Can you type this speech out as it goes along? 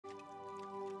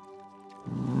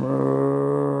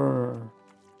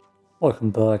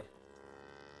Welcome back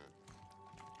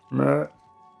to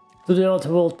the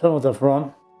Outer Worlds Permadeath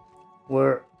run,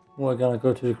 where we're gonna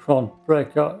go to the Crown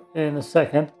Breaker in a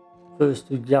second. First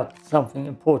we got something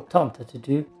important to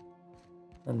do,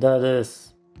 and that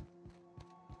is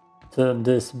turn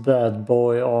this bad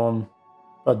boy on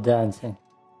by dancing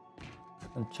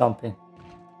and jumping.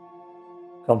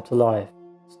 Come to life.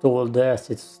 Store the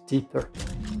assets deeper.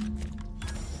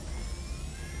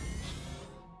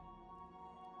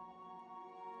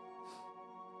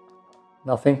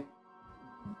 Nothing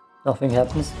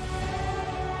happens.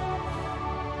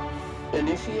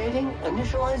 Initiating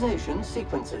initialization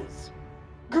sequences.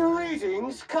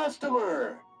 Greetings,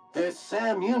 customer! This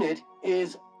SAM unit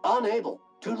is unable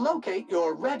to locate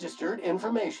your registered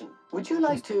information. Would you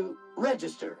like to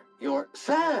register your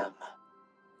SAM?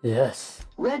 Yes.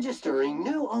 Registering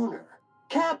new owner.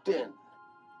 Captain.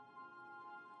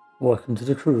 Welcome to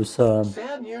the crew, Sam.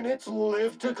 SAM units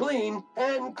live to clean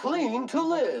and clean to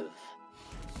live.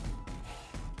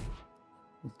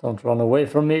 Don't run away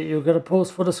from me. You gotta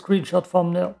pose for the screenshot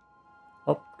thumbnail.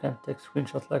 Oh, can't take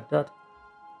screenshots like that.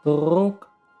 Druk.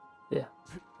 Yeah.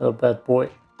 Oh, bad boy.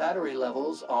 Battery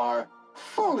levels are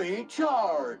fully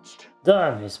charged.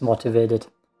 Damn, he's motivated.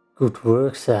 Good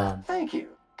work, Sam. Thank you,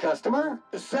 customer.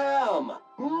 SAM,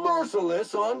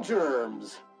 merciless on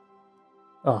germs.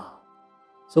 Ah.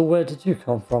 So where did you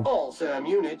come from? All SAM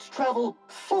units travel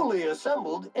fully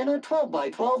assembled in a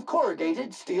 12x12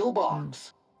 corrugated steel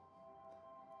box.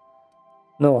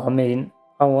 No, I mean,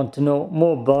 I want to know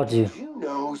more about you. Did you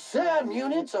know SAM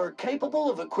units are capable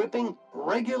of equipping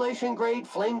regulation-grade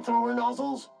flamethrower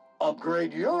nozzles?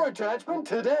 Upgrade your attachment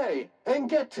today and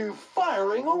get to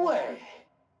firing away.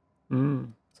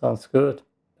 Sounds good.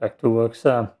 Back to work,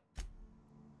 Sam.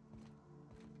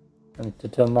 I need to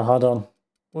turn my HUD on.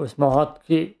 Where's my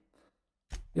hotkey?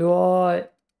 UI.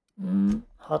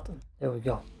 HUD. There we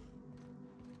go.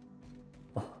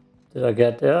 Oh, did I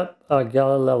get that? I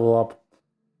got a level up.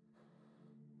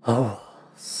 Oh,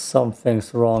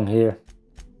 something's wrong here.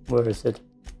 Where is it?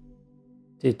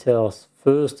 Details.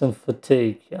 First and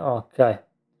fatigue. Okay.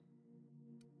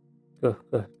 Good.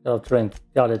 Got a drink.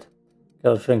 Got it.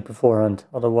 Got a drink beforehand.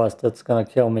 Otherwise that's gonna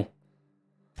kill me.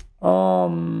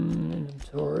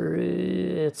 Inventory.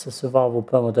 It's a survival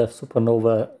permadeath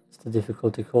supernova. Is the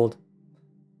difficulty called.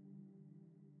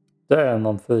 Damn,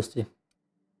 I'm thirsty.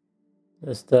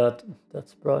 Is that?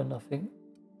 That's probably nothing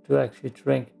to actually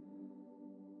drink.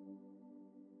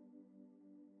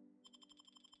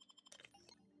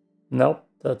 Nope,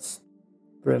 that's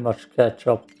pretty much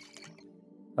ketchup.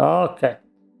 Okay.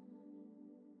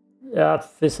 Yeah,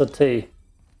 fizz or tea.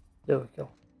 There we go.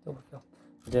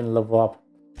 I didn't level up.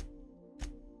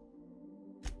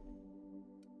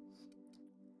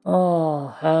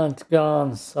 Oh,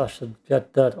 handguns. I should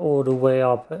get that all the way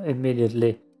up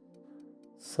immediately,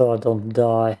 so I don't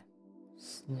die.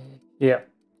 Sneak. Yeah.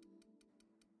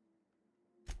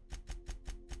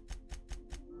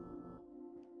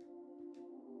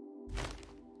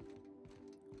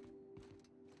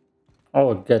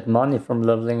 Oh, get money from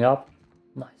leveling up.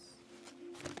 Nice.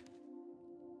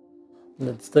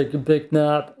 Let's take a big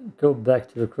nap. Go back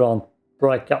to the ground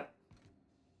breaker.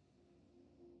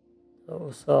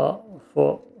 Those are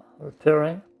for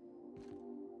repairing.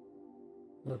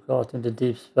 Look out in the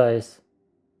deep space.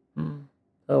 That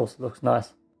also looks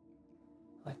nice.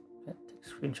 I can't take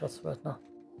screenshots right now.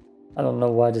 I don't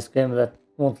know why this game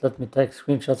won't let me take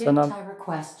screenshots. Didn't I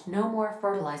request no more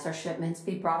fertilizer shipments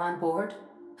be brought on board?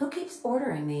 Who keeps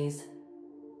ordering these?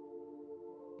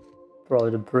 Probably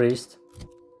the priest.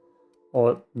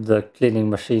 Or the cleaning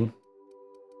machine.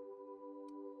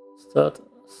 Start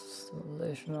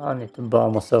installation. I need to buy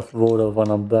myself water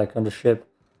when I'm back on the ship.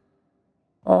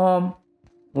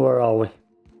 Where are we?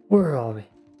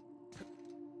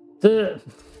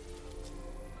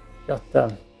 God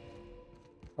damn.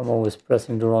 I'm always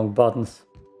pressing the wrong buttons.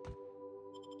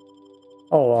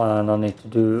 Oh, and I need to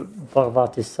do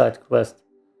Parvati's side quest.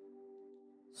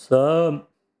 Sam.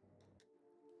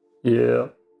 Yeah.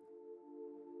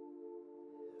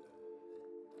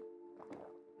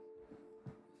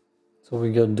 So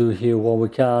we gotta do here what we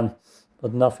can,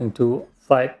 but nothing to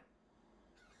fight.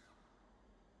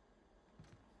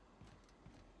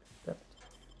 Damn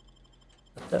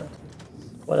it.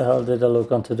 Why the hell did I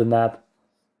look onto the map?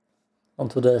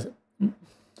 Onto the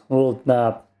world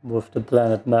map with the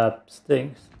planet map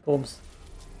things. Oops.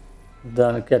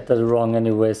 Then I get that wrong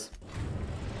anyways.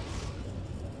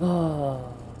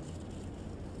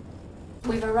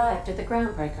 We've arrived at the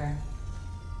groundbreaker.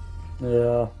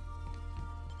 Yeah.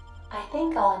 I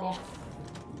think I'll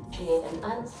Create an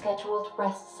unscheduled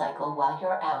rest cycle while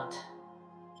you're out.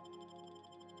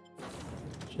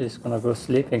 She's gonna go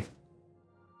sleeping.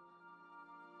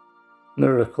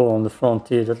 Miracle on the front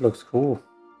here, that looks cool.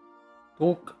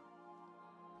 Look.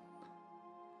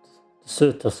 The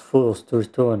suitor's forced to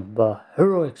return by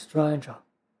heroic stranger.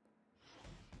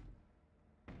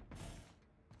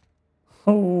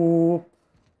 Oh,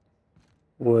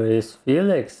 where's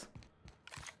Felix?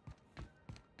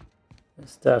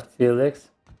 Is that Felix?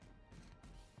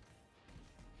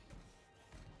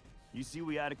 You see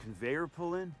we had a conveyor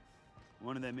pull in?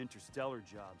 One of them interstellar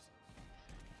jobs.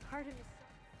 Pardon me,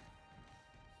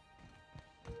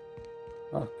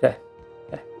 Okay.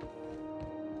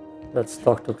 Let's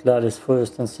talk to Gladys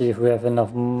first and see if we have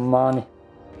enough money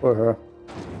for her.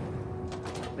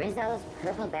 Rizzo's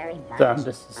Purpleberry Bunch. Damn,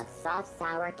 this is... A soft,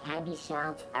 sour candy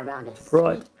shell around a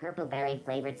Right. sweet purpleberry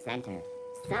flavored center.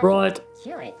 So, Right.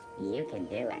 chew it. You can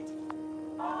do it.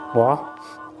 What?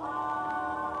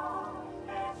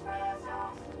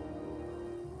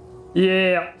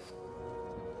 Yeah.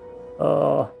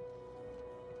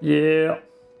 Yeah.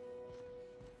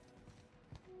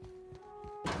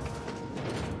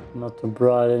 Not too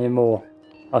bright anymore.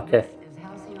 Okay. This is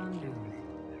Halcyon News.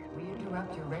 We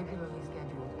interrupt your regularly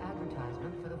scheduled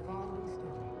advertisement for the following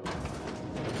story.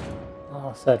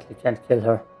 Oh, sadly can't kill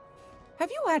her.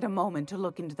 Have you had a moment to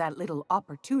look into that little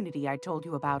opportunity I told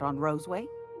you about on Roseway?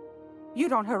 You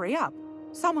don't hurry up.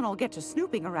 Someone will get to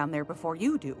snooping around there before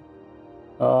you do.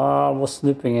 I was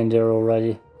snooping in there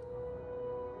already.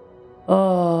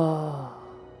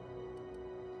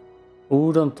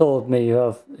 Udon told me you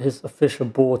have his official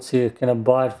boards here. Can I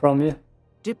buy it from you?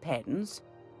 Depends.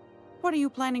 What are you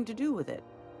planning to do with it?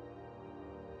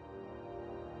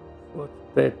 What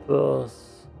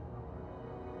papers?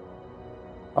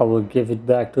 I will give it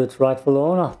back to its rightful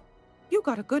owner. You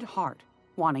got a good heart,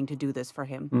 wanting to do this for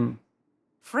him.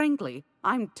 Frankly,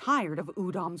 I'm tired of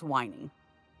Udom's whining.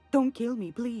 Don't kill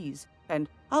me, please. And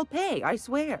I'll pay, I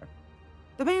swear.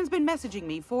 The man's been messaging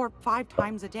me 4 or 5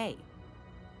 times a day.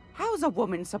 How's a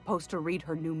woman supposed to read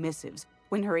her new missives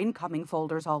when her incoming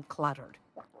folder's all cluttered?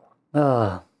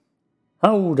 Oh,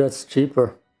 that's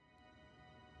cheaper.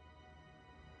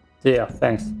 Yeah,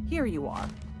 thanks. Here you are.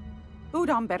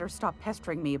 Udom better stop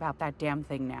pestering me about that damn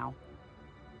thing now.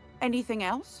 Anything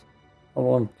else? I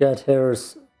won't get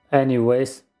hers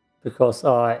anyways, because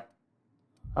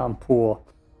I'm poor.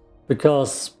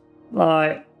 Because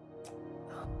I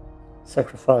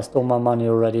sacrificed all my money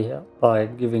already by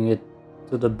giving it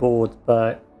to the board,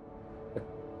 by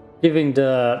giving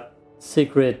the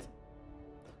secret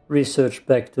research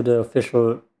back to the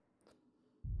official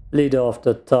leader of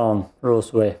the town,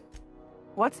 Roseway.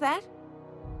 What's that?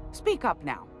 Speak up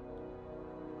now.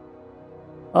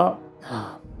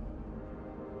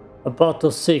 About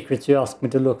those secrets you asked me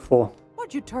to look for.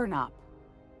 What'd you turn up?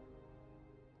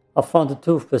 I found the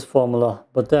toothpaste formula,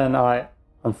 but then I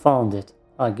unfound it.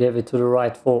 I gave it to the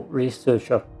rightful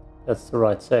researcher. That's the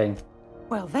right saying.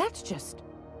 Well, that's just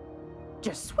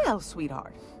swell,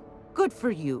 sweetheart. Good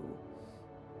for you.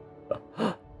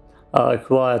 I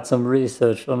acquired some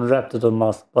research on Raptidon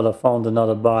musk, but I found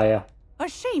another buyer. A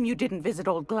shame you didn't visit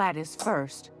old Gladys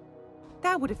first.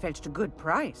 That would have fetched a good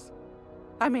price.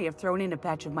 I may have thrown in a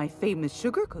batch of my famous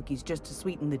sugar cookies just to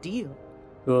sweeten the deal.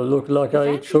 Do I look like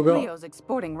I eat sugar? Quio's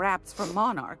exporting wraps from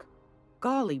Monarch.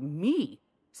 Golly me.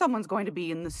 Someone's going to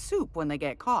be in the soup when they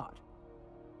get caught.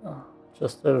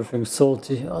 Just everything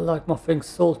salty. I like my things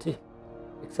salty.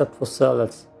 Except for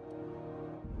salads.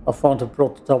 I found a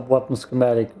prototype weapon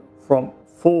schematic from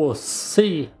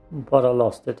 4C, but I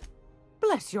lost it.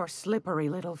 Bless your slippery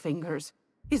little fingers.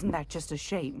 Isn't that just a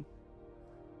shame?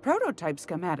 Prototype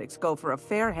schematics go for a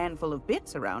fair handful of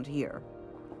bits around here.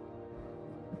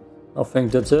 I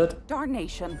think that's it.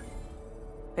 Darnation.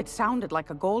 It sounded like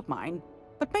a gold mine,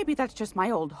 but maybe that's just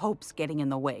my old hopes getting in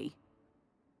the way.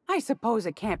 I suppose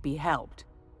it can't be helped.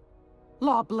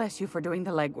 Law bless you for doing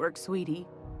the legwork, sweetie.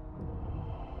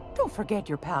 Don't forget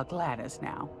your pal Gladys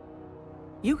now.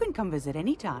 You can come visit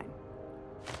anytime.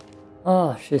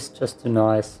 She's just too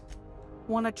nice.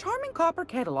 Won a charming copper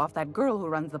kettle off that girl who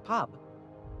runs the pub.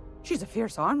 She's a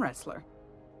fierce arm wrestler,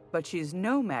 but she's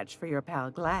no match for your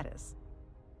pal Gladys.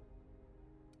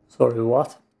 Sorry,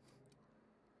 what?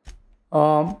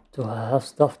 Do I have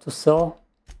stuff to sell?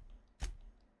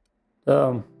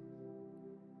 Yeah.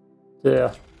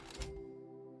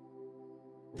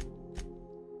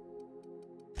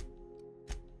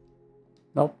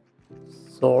 Nope.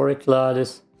 Sorry,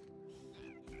 Gladys.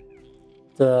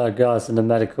 The guys in the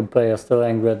medical bay are still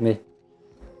angry at me.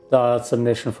 That's a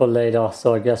mission for later,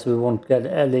 so I guess we won't get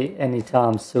Ellie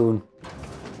anytime soon.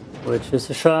 Which is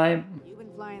a shame. You've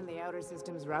been flying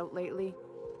drought lately?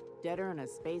 Deader than a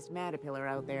space caterpillar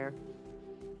out there.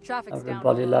 Traffic's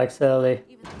Everybody down. likes Ellie.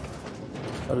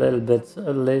 A little bit,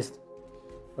 at least.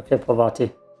 Okay, Parvati.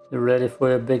 You ready for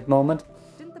your big moment?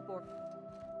 Didn't the board...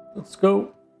 Let's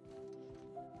go.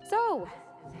 So,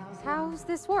 how's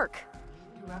this work?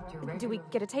 Do we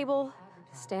get a table?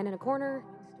 Stand in a corner?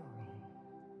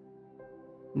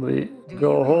 We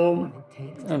go home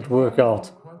and work out.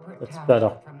 That's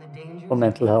better for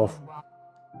mental health.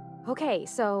 Okay,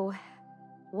 so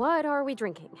what are we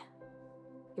drinking?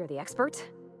 You're the expert.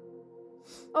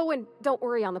 Oh, and don't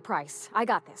worry on the price. I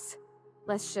got this.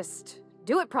 Let's just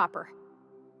do it proper.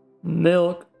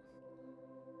 Milk.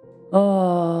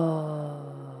 Ah.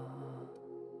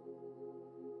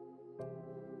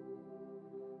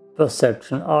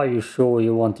 Perception. Are you sure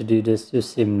you want to do this? You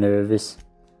seem nervous.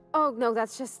 Oh, no,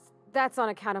 that's on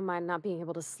account of my not being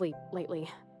able to sleep lately.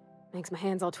 Makes my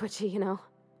hands all twitchy, you know?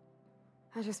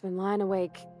 I've just been lying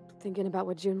awake, thinking about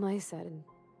what Junlei said, and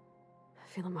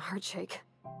feeling my heart shake.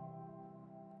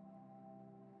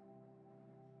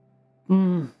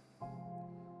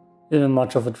 Isn't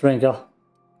much of a drinker.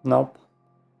 Nope.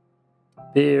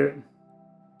 Beer.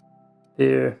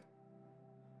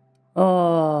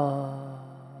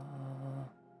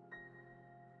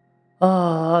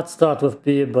 I'd start with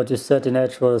beer, but you said the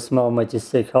natural smell made you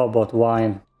sick. How about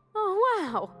wine? Oh,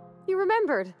 wow. You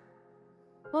remembered.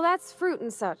 Well, that's fruit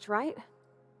and such, right?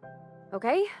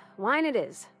 Okay, wine it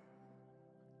is.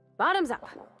 Bottoms up.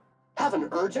 Have an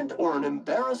urgent or an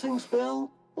embarrassing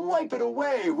spill? Wipe it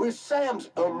away with Sam's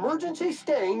emergency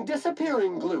stain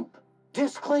disappearing gloop.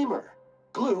 Disclaimer: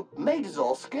 gloop may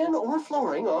dissolve skin or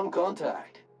flooring on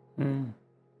contact.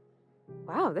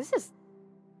 Wow, this is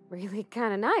really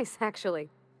kind of nice, actually.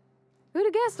 Who'd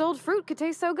have guessed old fruit could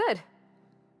taste so good?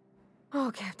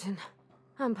 Oh, Captain,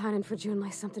 I'm pining for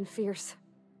Junlei something fierce.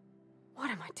 What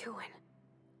am I doing?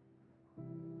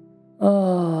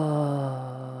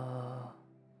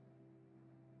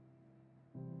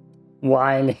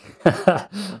 Whining.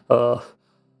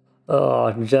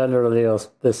 Generally or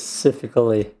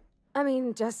specifically? I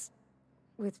mean, just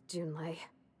with Junlei.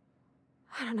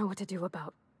 I don't know what to do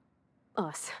about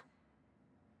us.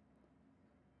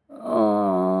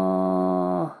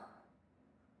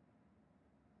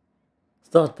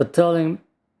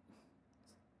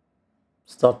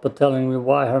 Start by telling me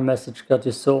why her message got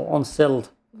you so unsettled.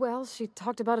 Well, she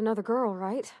talked about another girl,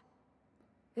 right?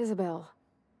 Isabel.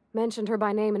 Mentioned her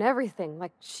by name and everything,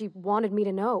 like she wanted me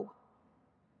to know.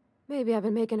 Maybe I've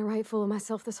been making a right fool of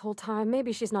myself this whole time.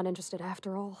 Maybe she's not interested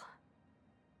after all.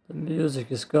 The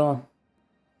music is gone.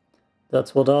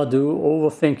 That's what I do,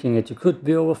 overthinking it. You could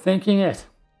be overthinking it.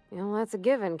 You know, that's a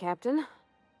given, Captain.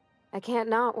 I can't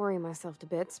not worry myself to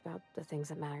bits about the things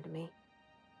that matter to me.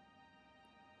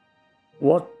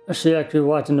 What is she actually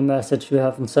writing the message you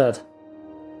haven't said?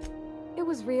 It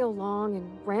was real long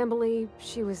and rambly.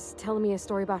 She was telling me a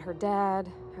story about her dad,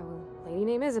 how a lady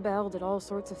named Isabel did all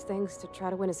sorts of things to try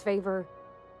to win his favor.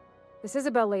 This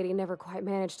Isabel lady never quite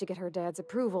managed to get her dad's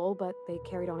approval, but they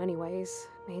carried on anyways.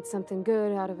 Made something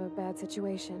good out of a bad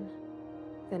situation.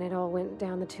 Then it all went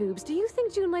down the tubes. Do you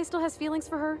think Junlei still has feelings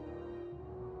for her?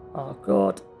 Oh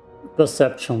god.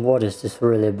 Perception, what is this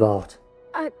really about?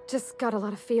 I just got a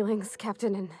lot of feelings,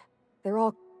 Captain, and they're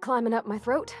all climbing up my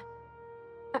throat.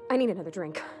 I need another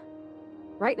drink.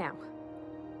 Right now.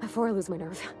 Before I lose my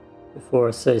nerve. Before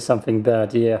I say something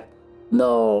bad, yeah.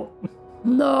 No!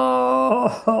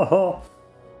 No!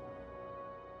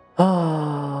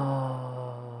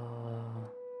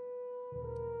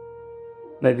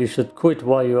 Maybe you should quit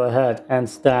while you're ahead and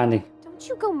standing. Don't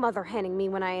you go mother henning me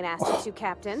when I ain't asked you to,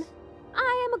 Captain.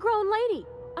 I am a grown lady.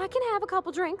 I can have a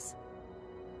couple drinks.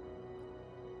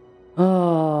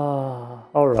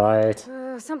 Alright.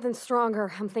 Something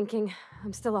stronger, I'm thinking.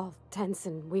 I'm still all tense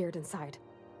and weird inside.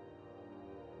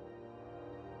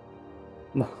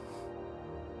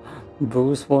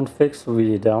 Booze won't fix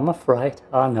weed, I'm afraid.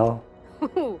 I know.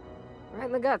 Right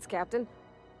in the guts, Captain.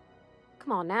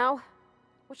 Come on now.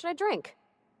 What should I drink?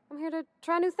 I'm here to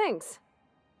try new things.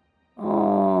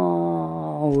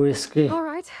 Oh, whiskey.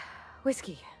 Alright,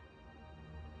 whiskey.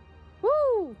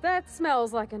 Woo! That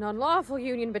smells like an unlawful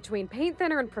union between paint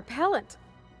thinner and propellant.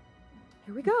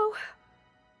 Here we go.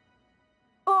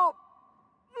 Oh!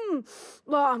 Oh,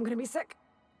 I'm gonna be sick.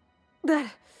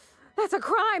 That's a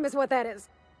crime is what that is.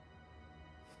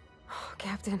 Oh,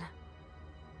 Captain,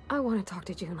 I want to talk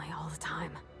to Junlei all the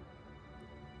time.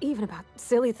 Even about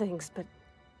silly things, but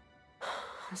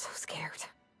I'm so scared.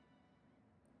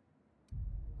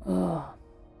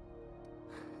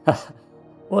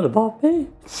 What about me?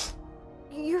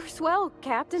 You're swell,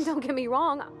 Captain, don't get me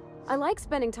wrong. I like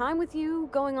spending time with you,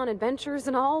 going on adventures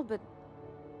and all, but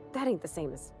that ain't the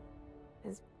same as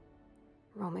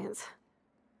romance.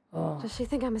 Oh. Does she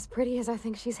think I'm as pretty as I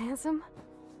think she's handsome?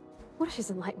 What if she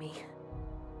doesn't like me?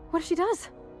 What if she does?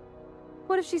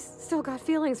 What if she's still got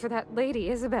feelings for that lady,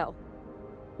 Isabel?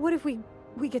 What if we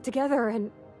get together and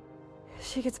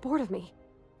she gets bored of me?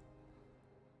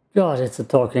 God, it's a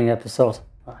talking episode.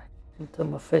 Until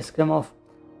my face came off.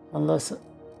 Unless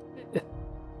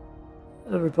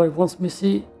everybody wants me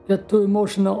to get too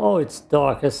emotional. Oh, it's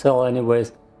dark as hell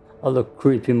anyways. I look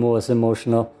creepy more as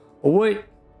emotional. Oh wait!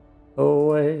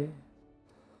 Oh wait.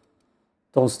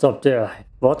 Don't stop there.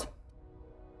 What?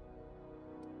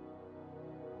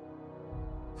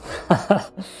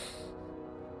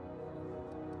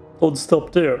 Don't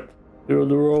stop there. You're on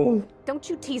the roll. Don't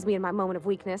you tease me in my moment of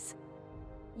weakness.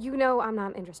 You know I'm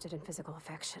not interested in physical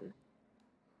affection.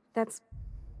 That's...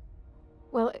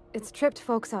 well, it's tripped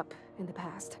folks up in the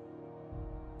past.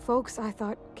 Folks I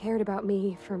thought cared about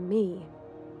me for me.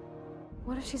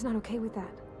 What if she's not okay with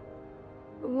that?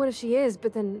 What if she is,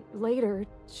 but then later,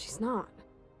 she's not?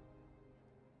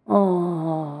 Oh.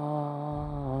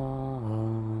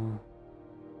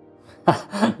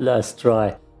 Last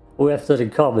try. We have to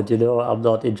comment, you know, I'm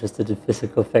not interested in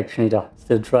physical affection either.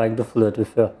 Still trying to flirt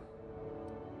with her.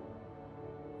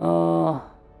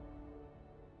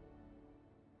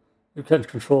 You can't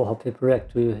control how people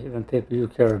react to you, even people you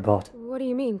care about. What do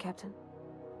you mean, Captain?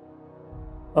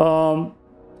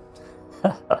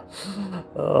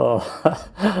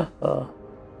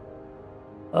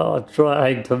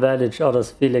 Trying to manage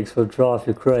others' feelings will drive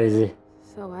you crazy.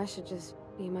 So I should just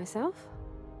be myself?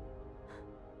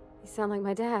 You sound like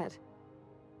my dad.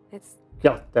 It's...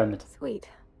 God damn it. sweet.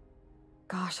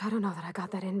 Gosh, I don't know that I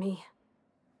got that in me.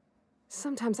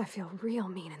 Sometimes I feel real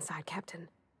mean inside, Captain.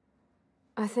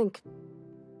 I think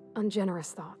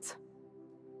ungenerous thoughts.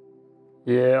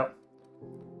 Yeah.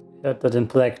 Had that in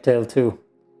Black Tail too.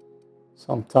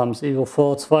 Sometimes evil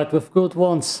thoughts fight with good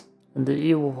ones, and the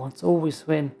evil ones always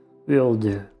win. We all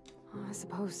do. I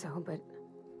suppose so, but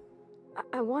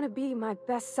I want to be my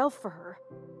best self for her.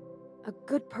 A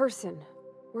good person,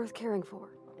 worth caring for.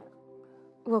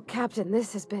 Well, Captain,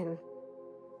 this has been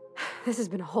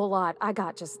a whole lot. I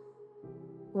got just...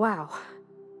 wow.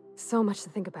 So much to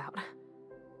think about.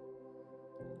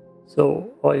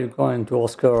 So, are you going to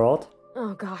ask her out?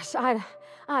 Oh gosh, I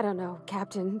don't know,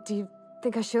 Captain. Do you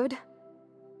think I should?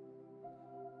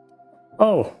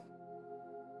 Oh.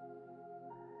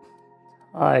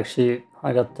 I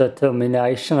got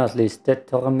determination, at least.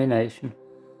 Determination.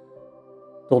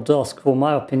 Don't ask for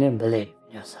my opinion, believe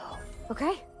in yourself.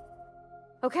 Okay.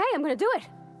 Okay, I'm gonna do it.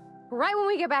 Right when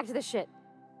we get back to the ship.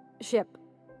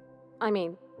 I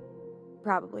mean,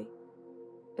 probably.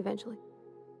 Eventually.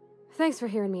 Thanks for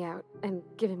hearing me out and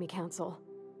giving me counsel.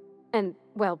 And,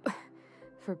 well,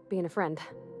 for being a friend.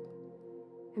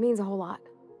 It means a whole lot.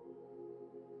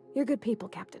 You're good people,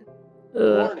 Captain.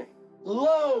 Warning.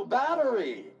 Low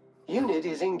battery. Unit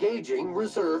is engaging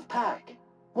reserve pack.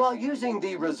 While using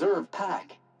the reserve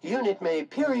pack, unit may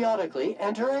periodically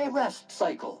enter a rest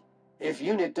cycle. If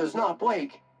unit does not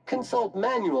wake, consult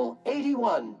manual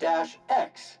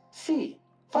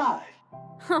 81-X-C5.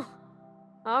 Huh.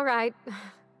 All right.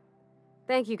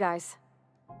 Thank you, guys.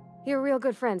 You're real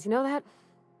good friends, you know that?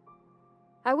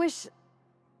 I wish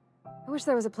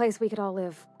there was a place we could all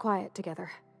live quiet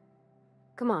together.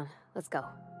 Come on, let's go.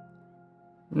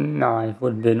 No, it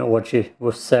would be an orgy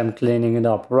with Sam cleaning it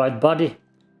up. Right, buddy?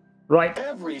 Right.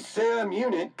 Every SAM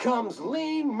unit comes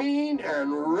lean, mean,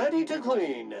 and ready to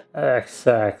clean.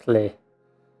 Exactly.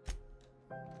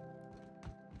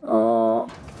 Oh,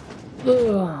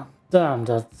 damn,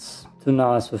 that's too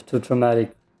nice with too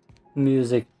dramatic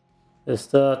music. Is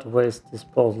that waste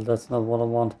disposal? That's not what I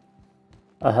want.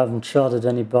 I haven't shot at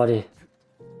anybody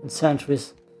in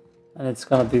centuries. And it's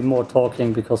gonna be more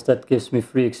talking because that gives me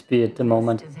free XP at the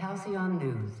moment. This is Halcyon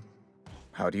News.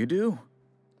 How do you do?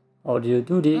 How do you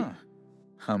do, Dee?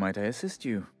 How might I assist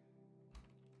you?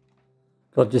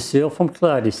 Got your seal from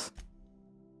Gladys.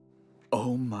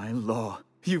 Oh my law.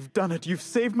 You've done it. You've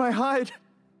saved my hide.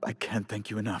 I can't thank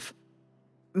you enough.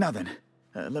 Now then,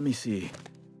 let me see.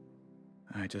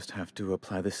 I just have to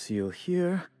apply the seal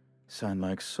here, sign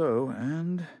like so,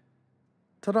 and...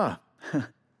 ta-da!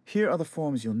 Here are the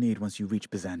forms you'll need once you reach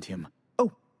Byzantium.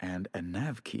 Oh, and a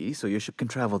nav key so your ship can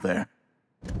travel there.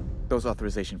 Those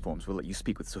authorization forms will let you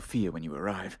speak with Sophia when you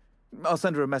arrive. I'll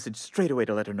send her a message straight away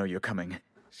to let her know you're coming.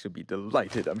 She'll be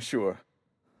delighted, I'm sure.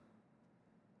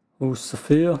 Who's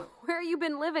Sophia? Where you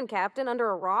been living, Captain? Under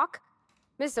a rock?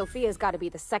 Miss Sophia's got to be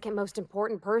the second most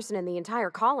important person in the entire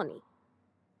colony.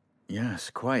 Yes,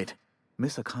 quite.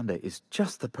 Miss Akanda is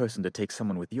just the person to take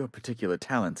someone with your particular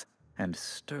talents and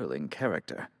sterling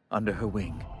character under her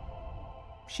wing.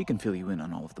 She can fill you in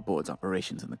on all of the board's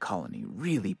operations in the colony,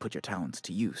 really put your talents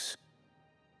to use.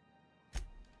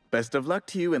 Best of luck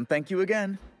to you, and thank you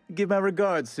again. Give my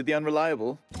regards to the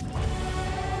Unreliable.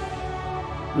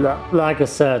 Like I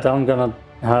said, I'm gonna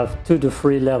have 2 to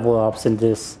 3 level ups in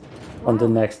this on the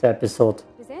next episode.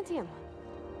 Byzantium.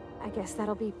 I guess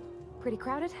that'll be pretty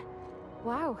crowded.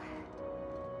 Wow.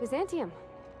 Byzantium.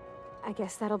 I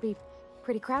guess that'll be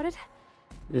pretty crowded.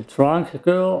 You drunk,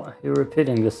 girl? You're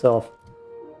repeating yourself.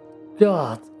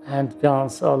 God,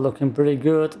 handguns are looking pretty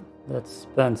good. Let's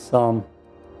spend some.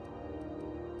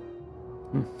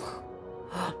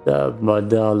 My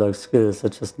dialogue skills are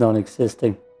just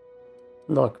non-existing.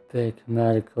 Lockpick,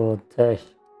 medical, tech.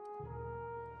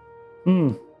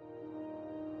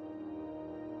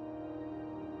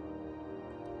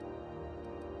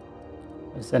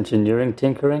 Is engineering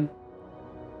tinkering?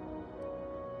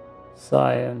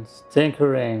 Science,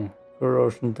 tinkering,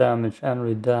 corrosion damage,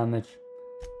 enemy damage.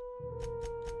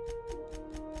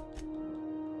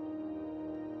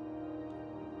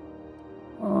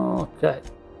 Okay,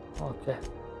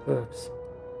 perks.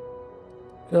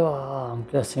 God, I'm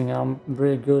guessing I'm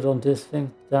really good on this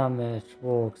thing. Damage,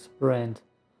 walk, sprint.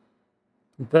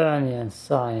 Companion,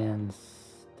 science,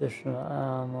 additional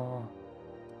ammo.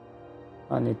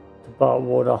 I need to buy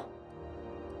water.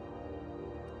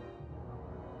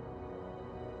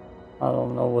 I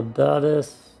don't know what that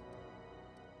is.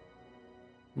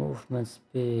 Movement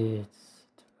speeds.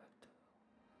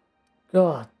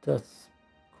 God, that's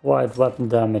quite weapon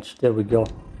damage. There we go.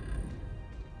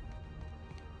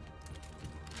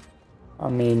 I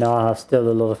mean, I have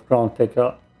still a lot of ground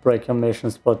breaker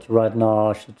missions, but right now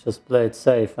I should just play it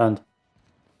safe. And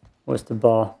where's the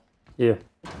bar? Here.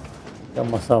 Get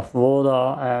myself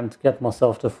water and get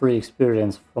myself the free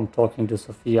experience from talking to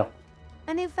Sophia.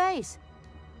 A new face.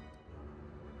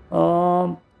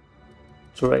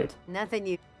 Trade. Nothing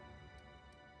you.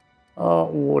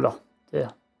 Water.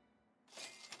 There.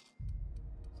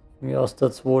 Yes,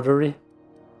 that's watery.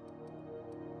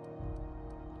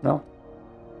 No?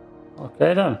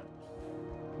 Okay then.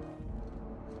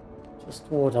 Just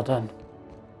water then.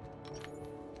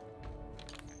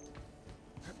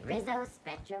 Rizzo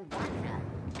Spectrum Vodka.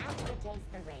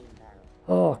 Aftertaste the rainbow.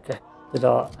 Okay. Did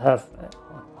I have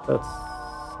that's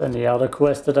any other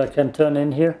quest that I can turn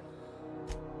in here?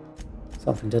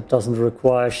 Something that doesn't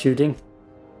require shooting.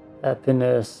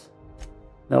 Happiness.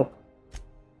 Nope.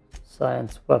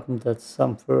 Science weapon that's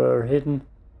somewhere hidden.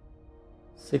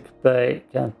 Sick bay.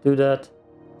 Can't do that.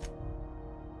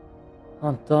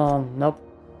 Anton. Nope.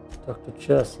 Dr.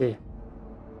 Chelsea.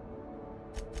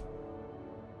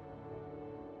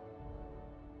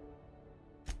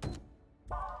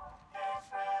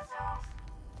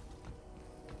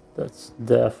 That's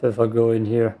death if I go in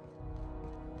here.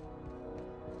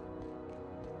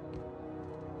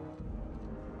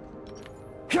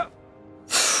 Got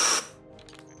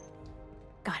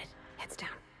it. Heads down.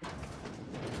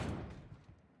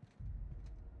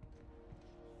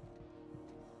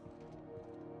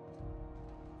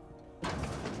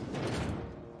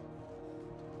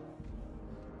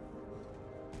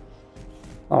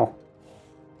 Oh.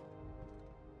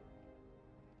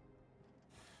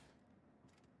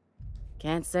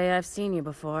 Can't say I've seen you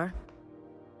before.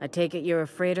 I take it you're a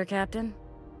freighter captain?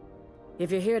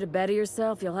 If you're here to better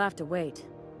yourself, you'll have to wait.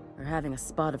 We're having a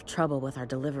spot of trouble with our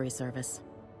delivery service.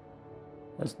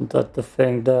 Isn't that the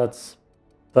thing that's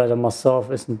better myself?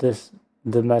 Isn't this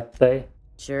the med bay?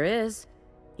 Sure is.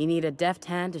 You need a deft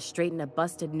hand to straighten a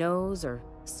busted nose or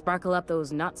sparkle up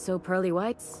those not-so-pearly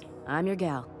whites? I'm your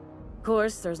gal. Of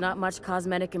course, there's not much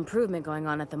cosmetic improvement going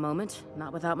on at the moment,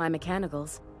 not without my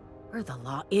mechanicals. Where the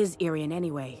law is Irian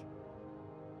anyway?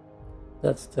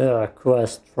 That's the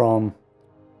quest from...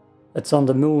 It's on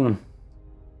the moon.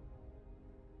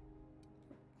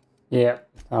 Yeah,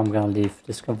 I'm gonna leave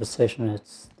this conversation.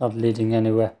 It's not leading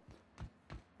anywhere.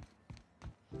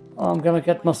 I'm gonna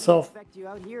get myself... You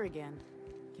out here again.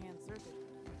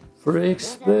 Free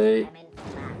XP.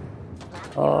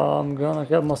 I'm gonna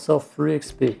get myself free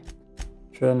XP.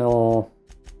 Journal.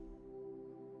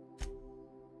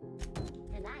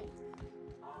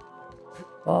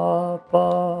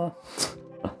 Papa.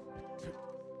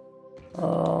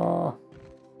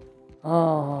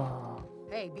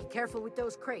 Hey, be careful with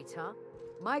those crates, huh?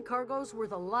 My cargo's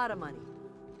worth a lot of money.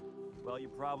 Well, you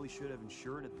probably should have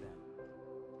insured it then.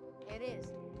 It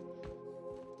is.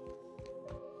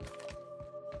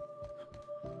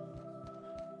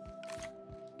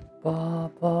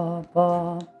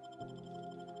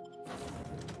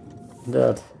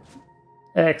 That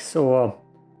X or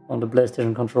on the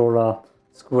PlayStation controller,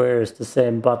 square is the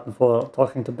same button for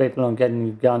talking to people and getting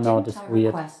your gun out. Is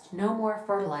weird. Request no more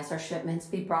fertilizer shipments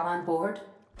be brought on board.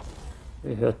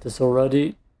 We heard this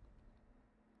already.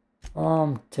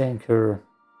 Tinker.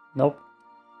 Nope.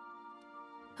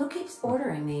 Who keeps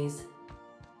ordering these?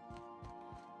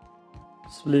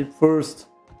 Sleep first.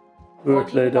 Work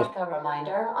Would you later. like a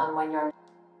reminder on when your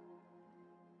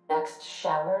next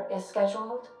shower is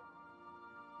scheduled?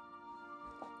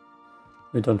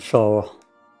 We don't shower.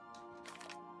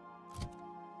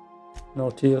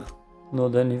 Not here,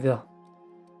 not anywhere.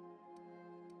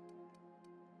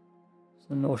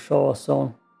 So no shower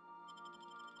zone.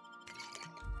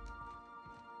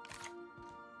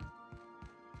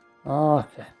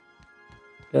 Okay.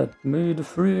 Get me the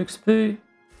free XP.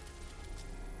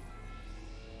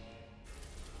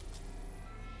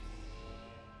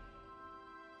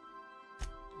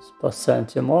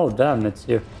 Percentium. Oh damn, it's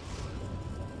here.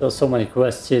 There's so many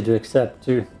quests here to accept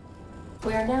too.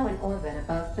 We are now in orbit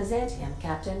above Byzantium,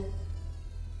 Captain.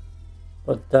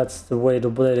 But that's the way to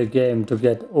play the game, to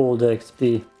get all the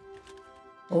XP.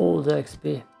 All the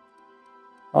XP.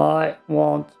 I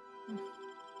want...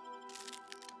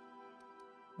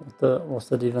 Was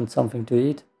that even something to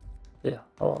eat? Yeah,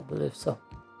 oh, I believe so.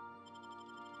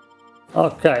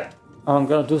 Okay, I'm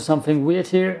gonna do something weird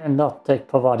here and not take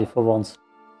Parvati for once.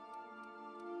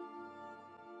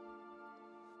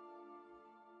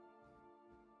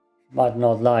 Might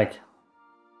not like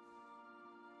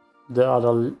the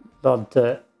other, not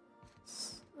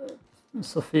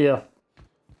Sophia.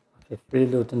 Okay, free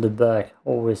loot in the bag,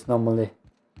 always normally.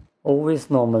 Always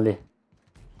normally.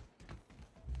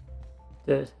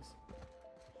 There it is.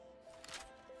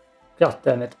 God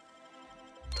damn it.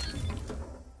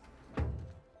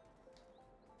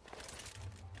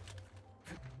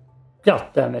 God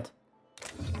damn it.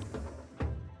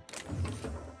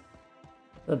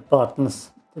 The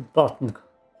buttons. The button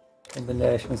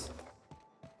combinations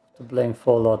to playing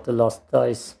Fallout, the last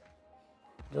dice.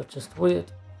 They're just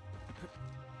weird.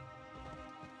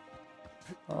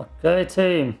 Okay,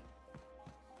 team.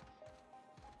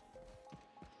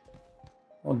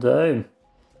 Oh damn.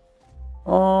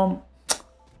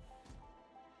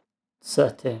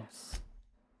 Settings.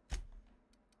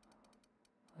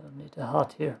 I don't need a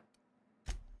HUD here.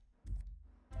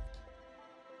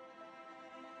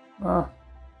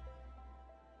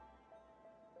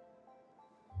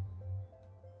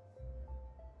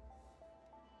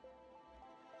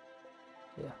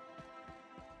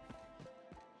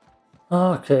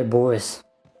 Okay, boys.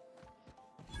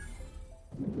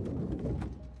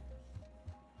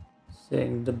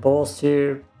 Seeing the boss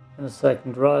here in a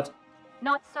second, right?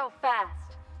 Not so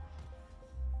fast.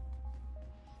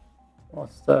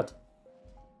 What's that?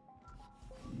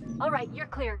 All right, you're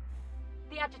clear.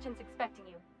 The adjutant's expecting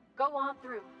you. Go on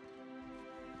through.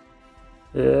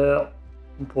 Yeah,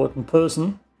 important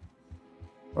person.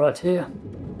 Right here.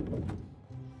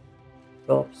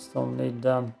 Drops, don't need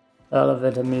them.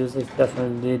 Elevator music,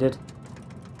 definitely needed.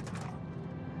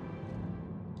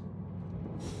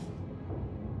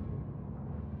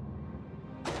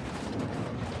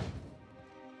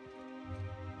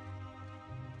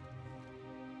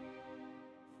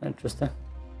 Interesting.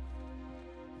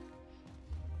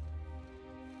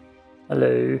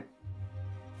 Hello.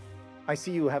 I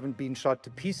see you haven't been shot to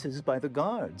pieces by the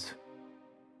guards.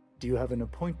 Do you have an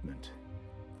appointment?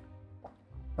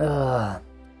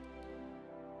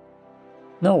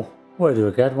 No. Where do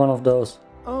I get one of those?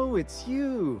 Oh, it's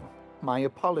you. My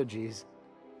apologies.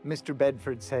 Mr.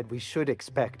 Bedford said we should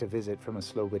expect a visit from a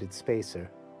slow-witted spacer.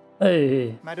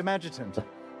 Hey. Madam Adjutant,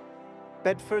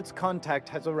 Bedford's contact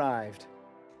has arrived.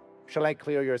 Shall I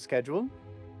clear your schedule?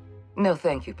 No,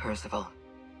 thank you, Percival.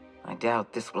 I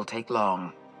doubt this will take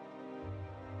long.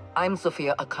 I'm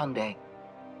Sophia Akonde,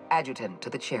 adjutant to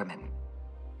the chairman.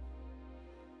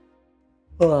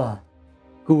 Ghoul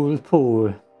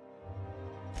Pool.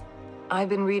 I've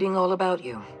been reading all about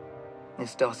you.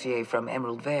 This dossier from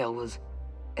Emerald Vale was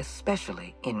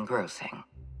especially engrossing.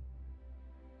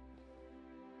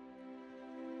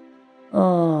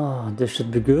 This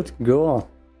should be good. Go on.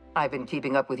 I've been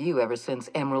keeping up with you ever since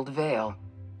Emerald Vale.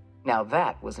 Now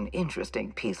that was an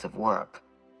interesting piece of work.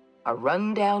 A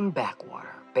rundown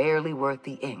backwater, barely worth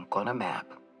the ink on a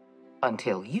map.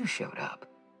 Until you showed up.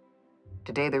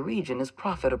 Today the region is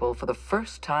profitable for the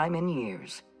first time in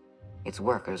years. Its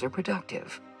workers are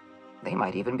productive. They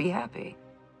might even be happy.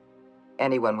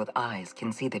 Anyone with eyes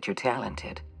can see that you're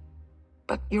talented.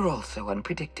 But you're also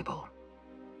unpredictable.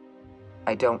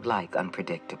 I don't like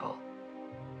unpredictable.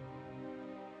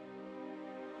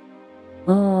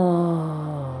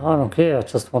 I don't care, I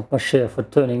just want my share for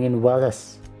turning in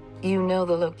Wallace. You know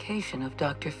the location of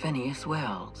Dr. Phineas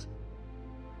Wells.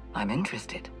 I'm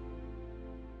interested.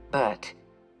 But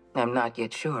I'm not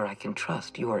yet sure I can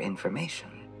trust your information.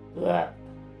 Yeah.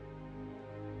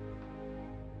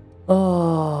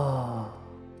 Oh.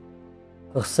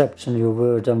 Perception, your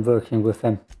word, I'm working with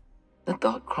him. The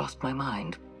thought crossed my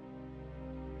mind.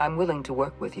 I'm willing to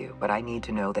work with you, but I need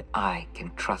to know that I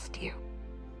can trust you.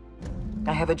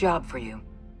 I have a job for you.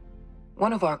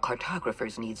 One of our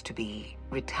cartographers needs to be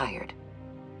retired.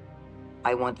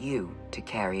 I want you to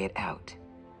carry it out.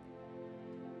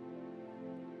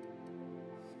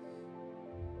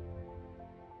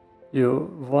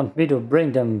 You want me to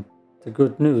bring them the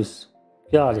good news?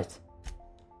 Got it.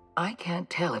 I can't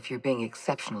tell if you're being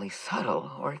exceptionally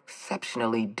subtle or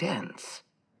exceptionally dense.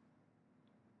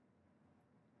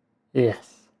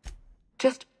 Yes.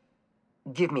 Just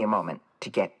give me a moment to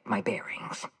get my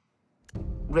bearings.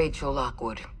 Rachel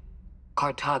Lockwood,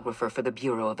 cartographer for the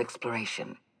Bureau of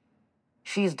Exploration.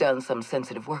 She's done some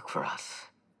sensitive work for us,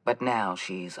 but now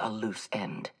she's a loose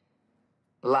end.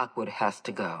 Lockwood has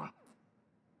to go.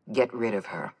 Get rid of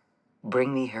her.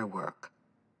 Bring me her work.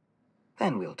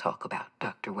 Then we'll talk about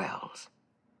Dr. Wells.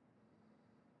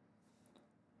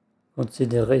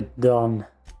 Consider it done.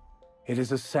 It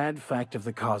is a sad fact of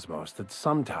the cosmos that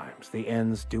sometimes the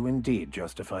ends do indeed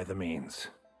justify the means.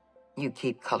 You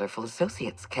keep colorful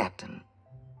associates, Captain.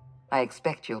 I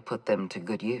expect you'll put them to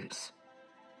good use.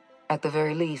 At the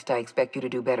very least, I expect you to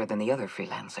do better than the other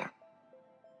freelancer.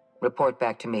 Report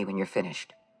back to me when you're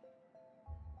finished.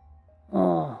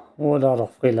 Oh, what other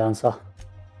freelancer?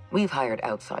 We've hired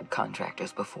outside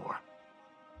contractors before.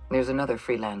 There's another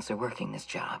freelancer working this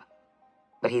job,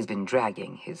 but he's been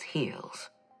dragging his heels.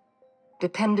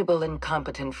 Dependable and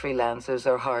competent freelancers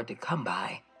are hard to come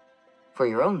by. For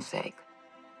your own sake,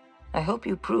 I hope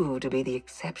you prove to be the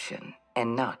exception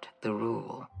and not the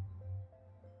rule.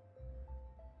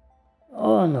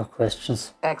 Oh, no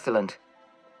questions. Excellent.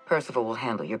 Percival will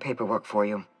handle your paperwork for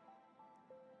you.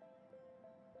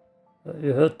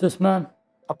 You heard this, man?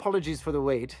 Apologies for the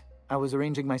wait. I was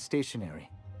arranging my stationery.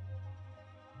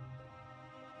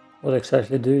 What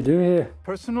exactly do you do here?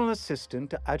 Personal assistant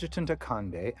to Adjutant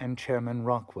Akande and Chairman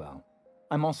Rockwell.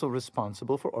 I'm also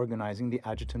responsible for organizing the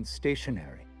adjutant's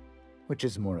stationery, which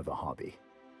is more of a hobby.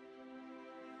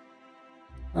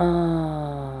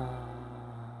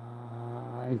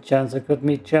 Any chance I could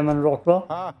meet Chairman Rockwell?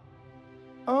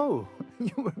 Oh,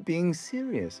 you were being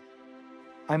serious.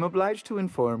 I'm obliged to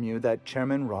inform you that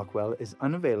Chairman Rockwell is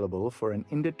unavailable for an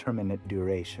indeterminate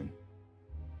duration.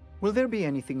 Will there be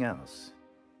anything else?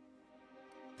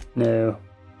 No.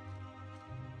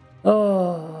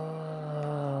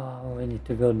 Oh, we need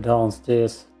to go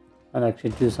downstairs and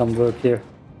actually do some work here.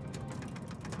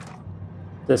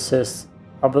 This is,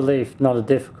 I believe, not a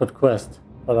difficult quest,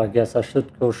 but I guess I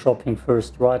should go shopping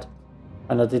first, right?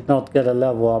 And I did not get a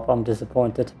level up, I'm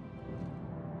disappointed.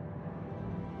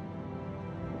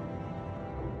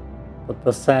 But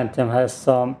Byzantium has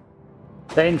some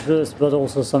dangerous but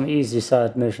also some easy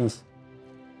side missions.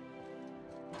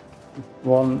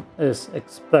 One is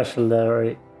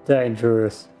especially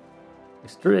dangerous.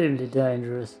 Extremely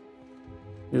dangerous.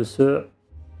 You sir.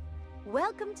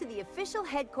 Welcome to the official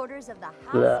headquarters of the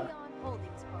Yeah. Halcyon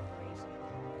Holdings Corporation.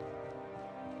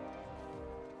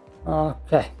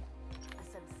 Okay. A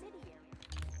subsidiary.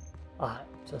 I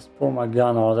just pull my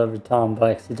gun out every time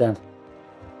by accident.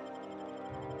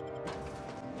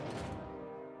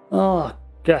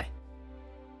 Okay.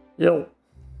 Yo,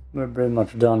 we're pretty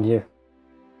much done here.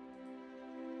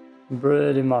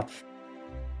 Pretty much.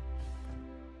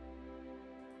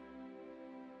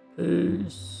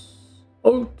 Peace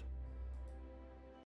out.